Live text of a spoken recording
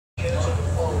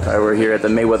We're here at the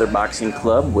Mayweather Boxing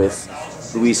Club with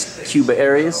Luis Cuba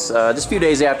Arias, just a few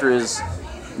days after his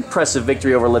impressive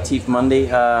victory over Latif Lundy.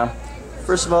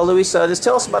 First of all, Luis, just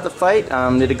tell us about the fight.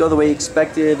 Did it go the way you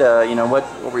expected?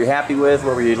 What were you happy with?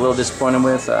 What were you a little disappointed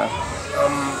with?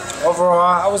 Overall,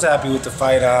 I was happy with the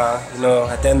fight.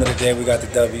 At the end of the day, we got the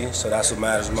W, so that's what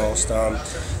matters most.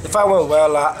 The fight went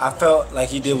well. I felt like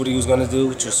he did what he was going to do,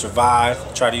 which was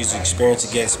survive, try to use the experience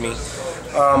against me.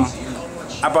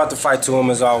 I brought the fight to him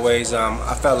as always.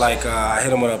 I felt like I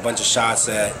hit him with a bunch of shots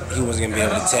that he wasn't going to be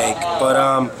able to take. But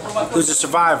he was a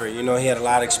survivor. He had a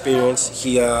lot of experience.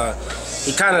 He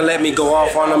kind of let me go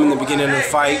off on him in the beginning of the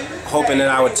fight, hoping that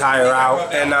I would tire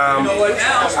out. And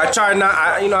I tried not.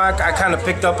 I kind of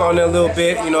picked up on it a little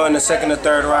bit. In the second or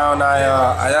third round,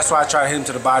 that's why I tried to hit him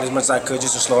to the body as much as I could,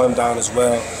 just to slow him down as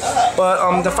well.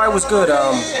 But the fight was good.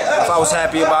 I was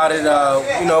happy about it.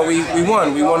 We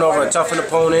won. We won over a toughened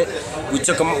opponent. We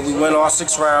went all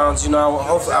 6 rounds.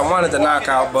 I wanted the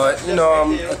knockout, but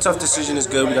a tough decision is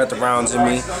good. We got the rounds in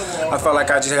me. I felt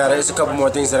like I just got it's a couple more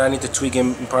things that I need to tweak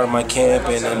in part of my camp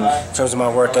and in terms of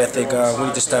my work ethic. We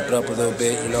need to step it up a little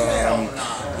bit.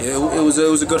 It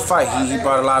was a good fight. He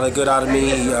brought a lot of good out of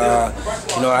me.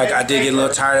 I did get a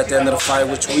little tired at the end of the fight,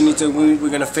 which we're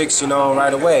gonna fix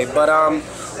right away. But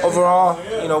overall,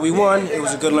 we won. It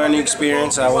was a good learning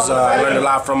experience. I learned a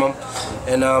lot from him,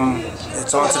 and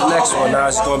it's on to the next one. Now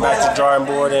it's going back to the drawing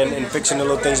board and fixing the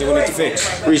little things that we need to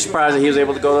fix. Were you surprised that he was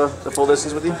able to go the full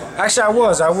distance with you? Actually, I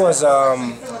was.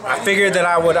 I figured that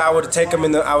I would take him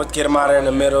I would get him out there in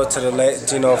the middle to the late,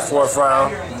 4th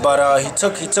round. But he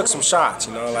took some shots.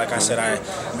 Like I said,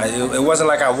 it wasn't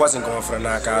like I wasn't going for the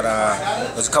knockout.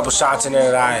 There's a couple shots in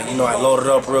there that I loaded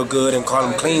up real good and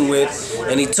caught him clean with,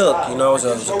 and he took. It was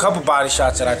a couple body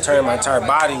shots that I turned my entire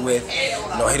body with.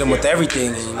 Hit him with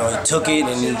everything. And, he took it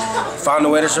and he found a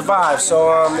way to survive.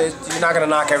 So you're not gonna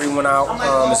knock everyone out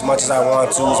as much as I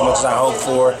want to, as much as I hope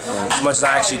for, as much as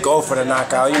I actually go for the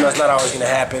knockout. It's not always gonna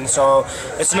happen. So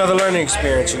it's another learning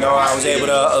experience. I was able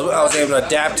to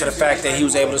adapt to the fact that he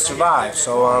was able to survive.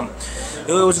 So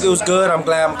it was good. I'm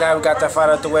glad we got that fight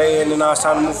out the way, and now it's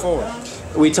time to move forward.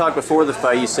 We talked before the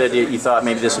fight. You said you thought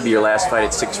maybe this would be your last fight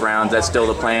at 6 rounds. That's still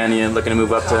the plan? You're looking to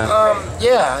move up to?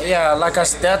 Yeah. Like I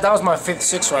said, that was my 5th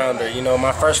 6-rounder.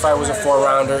 My first fight was a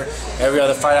 4-rounder. Every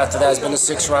other fight after that has been a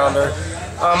 6-rounder.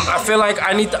 I feel like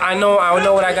I know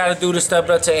what I got to do to step it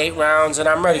up to 8 rounds, and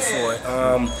I'm ready for it.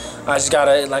 I just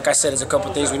gotta, like I said, there's a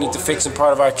couple things we need to fix in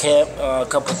part of our camp. A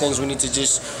couple things we need to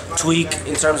just tweak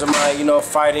in terms of my,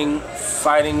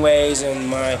 fighting ways and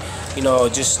my,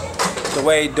 just the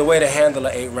way to handle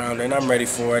an 8-rounder, and I'm ready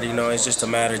for it. It's just a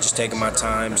matter of just taking my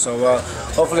time. So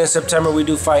hopefully in September we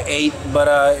do fight 8,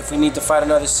 but if we need to fight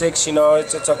another 6,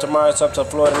 it's up to tomorrow. It's up to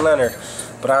Floyd and Leonard.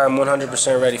 But I'm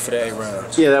 100% ready for the 8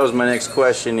 rounds. Yeah, that was my next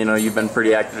question. You've been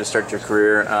pretty active to start your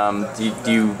career.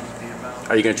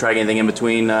 Are you going to try anything in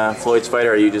between Floyd's fight,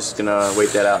 or are you just going to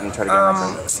wait that out and try to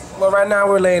get him? Well, right now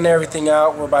we're laying everything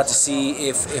out. We're about to see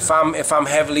if I'm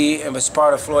heavily, if it's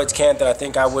part of Floyd's camp that I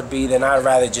think I would be, then I'd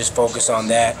rather just focus on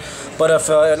that. But if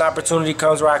an opportunity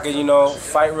comes where I could,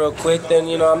 fight real quick, then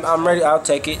I'm ready. I'll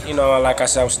take it. Like I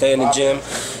said, I'll stay in the gym.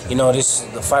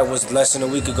 The fight was less than a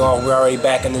week ago. We're already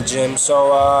back in the gym.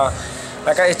 So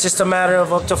it's just a matter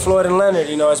of up to Floyd and Leonard.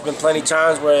 It's been plenty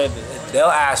times where they'll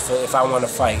ask for if I want to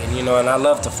fight, and I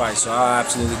love to fight, so I'll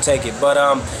absolutely take it. But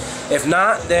if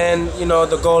not, then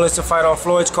the goal is to fight on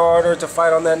Floyd's card or to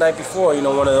fight on that night before,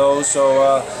 one of those.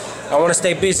 So I want to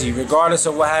stay busy, regardless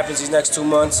of what happens these next 2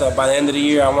 months. By the end of the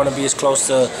year, I want to be as close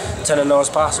to 10-0 as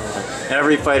possible.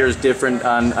 Every fighter is different.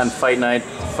 On fight night,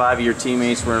 5 of your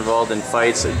teammates were involved in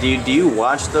fights. Do you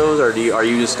watch those, or are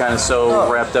you just kind of so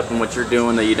wrapped up in what you're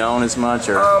doing that you don't as much?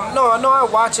 Or no, I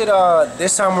watch it.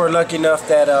 This time we're lucky enough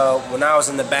that when I was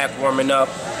in the back warming up,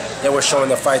 they were showing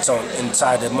the fights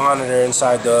inside the monitor,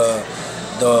 inside the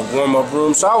warm-up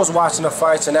room. So I was watching the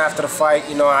fights, and after the fight,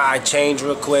 I changed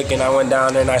real quick and I went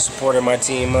down there and I supported my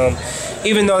team.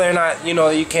 Even though they're not,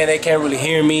 they can't really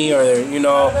hear me, or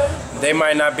they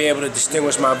might not be able to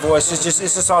distinguish my voice. It's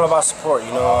just all about support.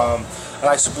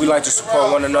 We like to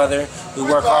support one another. We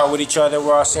work hard with each other.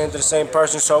 We're all saying to the same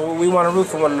person, so we want to root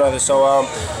for one another. So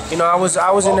I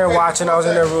was in there watching. I was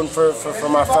in there rooting for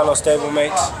my fellow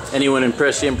stablemates. Anyone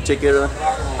impress you in particular?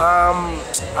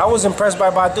 I was impressed by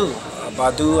Badu.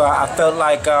 I felt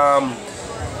like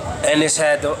Ennis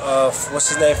had what's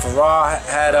his name, Farah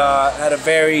had a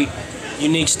very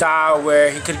unique style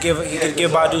where he could give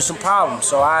Badu some problems.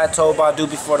 So I told Badu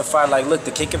before the fight, like, look,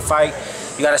 the kick and fight,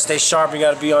 you gotta stay sharp, you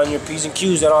gotta be on your P's and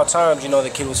Q's at all times.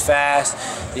 The kid was fast,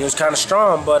 he was kind of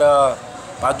strong, but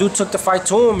Badu took the fight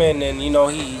to him, and he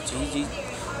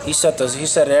he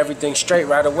set everything straight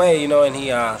right away, you know, and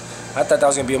I thought that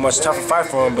was gonna be a much tougher fight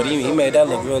for him, but he made that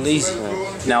look real easy.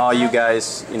 Now all you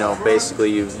guys, you know,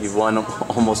 basically you've won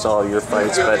almost all of your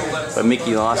fights, but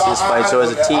Mickey lost his fight. So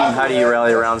as a team, how do you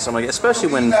rally around someone,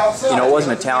 especially when, you know, it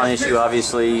wasn't a talent issue,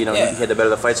 obviously, you know, he had the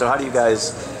better of the fight. So how do you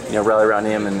guys, you know, rally around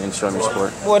him and show him your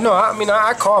support? Well, no, I mean,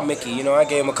 I called Mickey, you know, I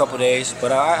gave him a couple days,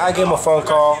 but I gave him a phone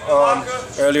call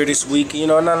earlier this week, you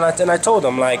know, and I told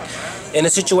him, like, in a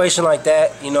situation like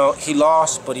that, you know, he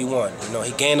lost, but he won. You know,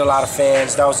 he gained a lot of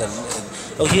fans. That was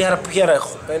he had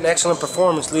an excellent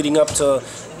performance leading up to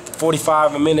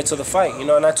 45 minutes of the fight, you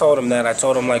know, and I told him that. I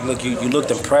told him, like, look, you looked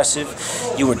impressive.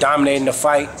 You were dominating the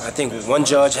fight. I think one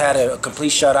judge had a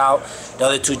complete shutout. The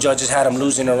other two judges had him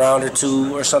losing a round or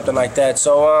two or something like that.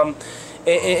 So,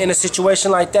 in a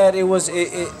situation like that,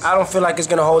 I don't feel like it's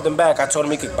gonna hold him back. I told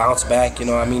him he could bounce back. You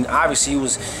know, I mean, obviously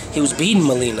he was beating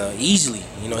Molina easily.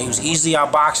 You know, he was easily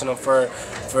outboxing him for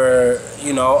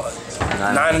you know,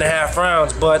 9.5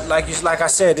 rounds. But like I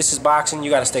said, this is boxing. You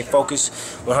got to stay focused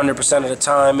 100% of the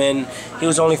time. And he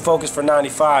was only focused for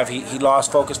 95. He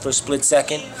lost focus for a split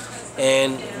second.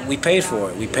 And we paid for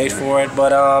it. We paid for it.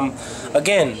 But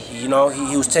again, you know,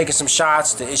 he was taking some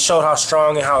shots. It showed how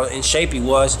strong and how in shape he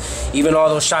was. Even all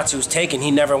those shots he was taking,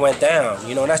 he never went down.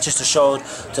 You know, that's just to show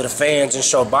to the fans and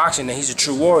show boxing that he's a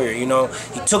true warrior. You know,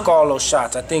 he took all those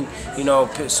shots. I think, you know,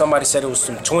 somebody said it was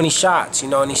some 20 shots, you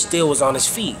know, and he still was on his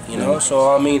feet, you know.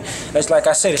 So, I mean, it's like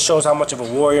I said, it shows how much of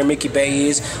a warrior Mickey Bey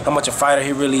is, how much a fighter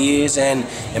he really is. And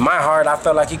in my heart, I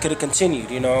felt like he could have continued,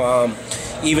 you know.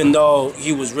 Even though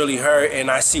he was really hurt,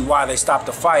 and I see why they stopped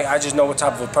the fight, I just know what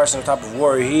type of a person, what type of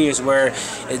warrior he is, where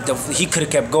he could have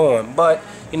kept going. But,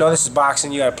 you know, this is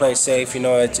boxing. You got to play it safe. You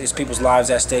know, it's people's lives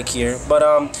at stake here. But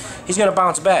he's going to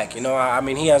bounce back. You know, I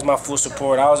mean, he has my full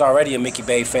support. I was already a Mickey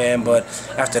Bey fan, but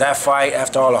after that fight,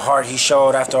 after all the heart he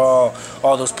showed, after all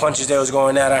those punches that was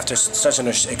going at, after such an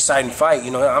exciting fight, you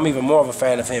know, I'm even more of a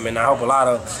fan of him. And I hope a lot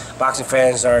of boxing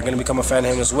fans are going to become a fan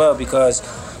of him as well, because,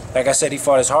 like I said, he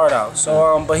fought his heart out.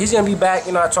 So, but he's gonna be back.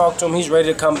 You know, I talked to him. He's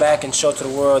ready to come back and show to the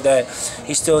world that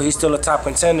he's still a top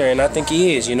contender, and I think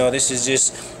he is. You know, this is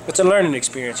it's a learning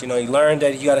experience. You know, he learned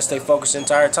that you got to stay focused the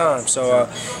entire time. So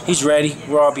he's ready.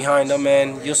 We're all behind him,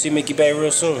 and you'll see Mickey Bey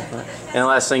real soon. And the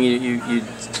last thing, you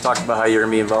talked about how you're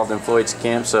gonna be involved in Floyd's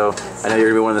camp. So I know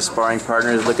you're gonna be one of the sparring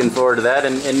partners. Looking forward to that.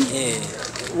 And yeah.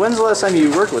 When's the last time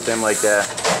you worked with him like that?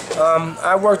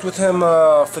 I worked with him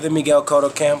for the Miguel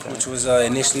Cotto camp, which was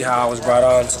initially how I was brought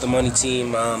on to the Money team.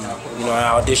 You know,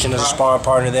 I auditioned as a sparring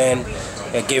partner then.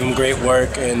 I gave him great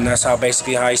work, and that's how he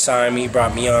signed me,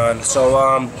 brought me on.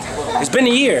 So it's been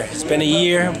a year. It's been a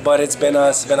year, but it's been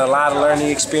a lot of learning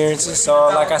experiences. So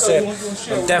like I said,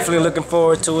 I'm definitely looking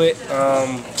forward to it.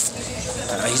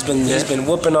 He's been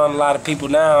whooping on a lot of people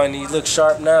now, and he looks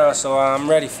sharp now. So I'm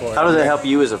ready for it. How does that help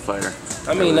you as a fighter?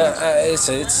 I mean,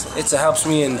 it helps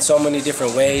me in so many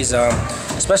different ways,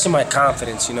 especially my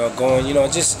confidence. You know,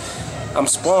 I'm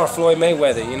sparring Floyd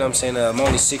Mayweather. You know what I'm saying? I'm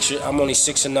only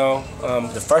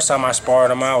 6-0. The first time I sparred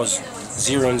him, I was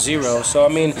 0-0. So I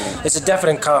mean, it's a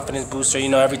definite confidence booster. You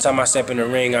know, every time I step in the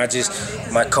ring,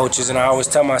 my coaches, and I always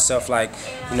tell myself, like,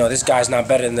 you know, this guy's not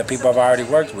better than the people I've already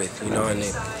worked with. You know, and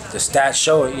the stats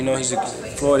show it. You know,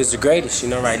 Floyd is the greatest. You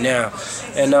know, right now,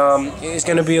 and it's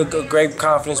gonna be a great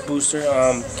confidence booster.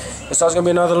 It's also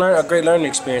gonna be a great learning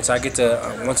experience. I get to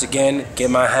once again get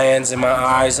my hands and my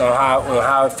eyes on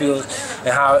how it feels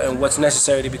and what's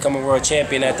necessary to become a world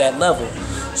champion at that level.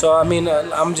 So I mean,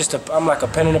 I'm like a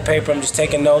pen and a paper. I'm just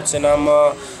taking notes, and I'm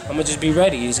gonna just be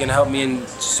ready. He's gonna help me in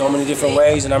so many different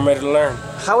ways, and I'm ready to learn.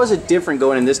 How is it different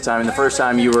going in this time? And the first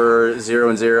time you were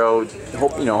 0-0,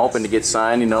 hoping to get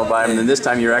signed, you know, by him, and then this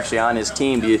time you're actually on his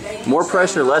team. Do you more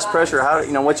pressure, less pressure? How,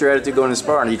 you know, what's your attitude going to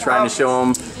sparring? Are you trying to show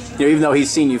him, you know, even though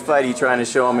he's seen you fight, are you trying to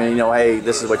show him, you know, hey,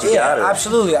 this is what you got? Yeah,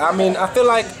 absolutely. I mean, I feel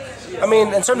like,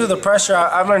 in terms of the pressure,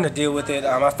 I've learned to deal with it.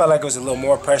 I felt like it was a little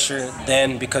more pressure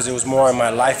then because it was more in my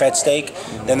life at stake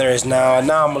than there is now. And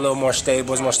now I'm a little more stable,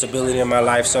 there's more stability in my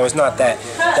life, so it's not that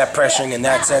pressuring in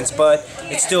that sense. But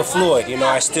it's still fluid, you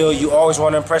know. You always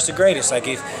want to impress the greatest. Like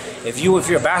if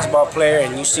you're a basketball player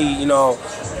and you see, you know,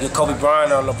 Kobe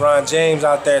Bryant or LeBron James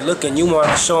out there looking, you want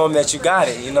to show them that you got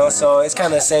it, you know. So it's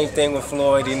kind of the same thing with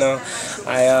Floyd, you know.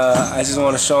 I just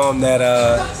want to show him that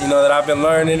you know, that I've been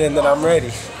learning and that I'm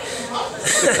ready.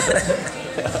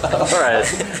 All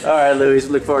right, Luis.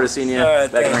 Look forward to seeing you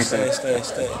back in ringside.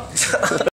 Thanks.